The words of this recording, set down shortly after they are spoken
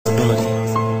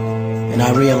And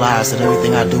I realize that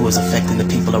everything I do is affecting the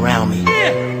people around me.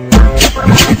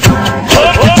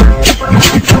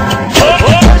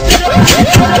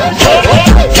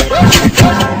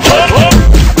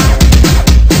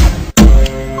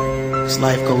 As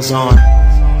life goes on,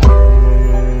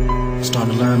 I'm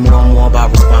starting to learn more and more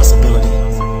about responsibility.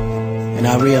 And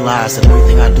I realize that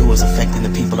everything I do is affecting the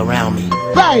people around me.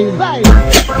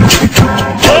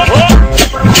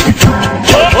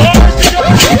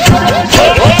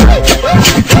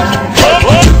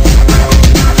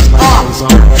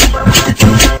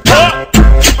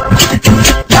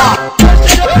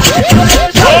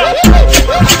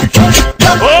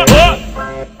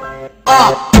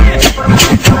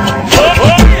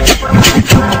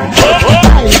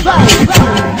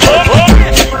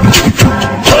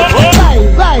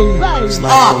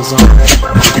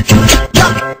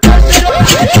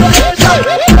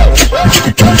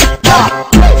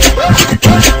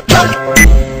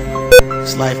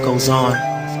 As life goes on,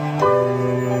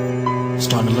 I'm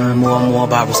starting to learn more and more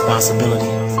about responsibility.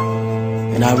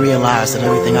 And I realize that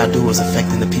everything I do is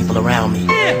affecting the people around me.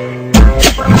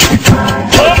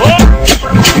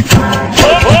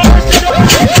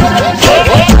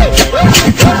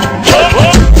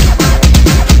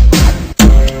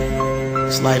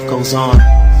 As life goes on,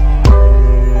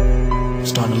 I'm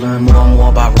starting to learn more and more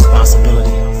about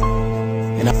responsibility.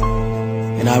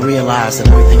 And I realize that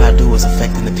everything I do is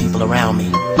affecting the people around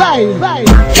me.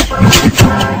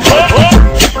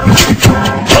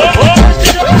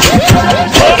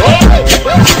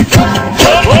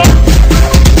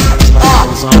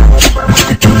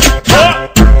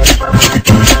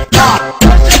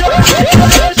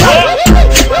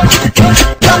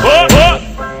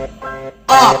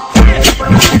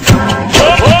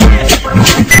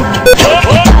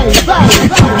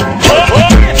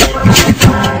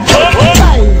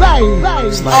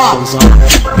 As life goes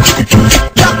on.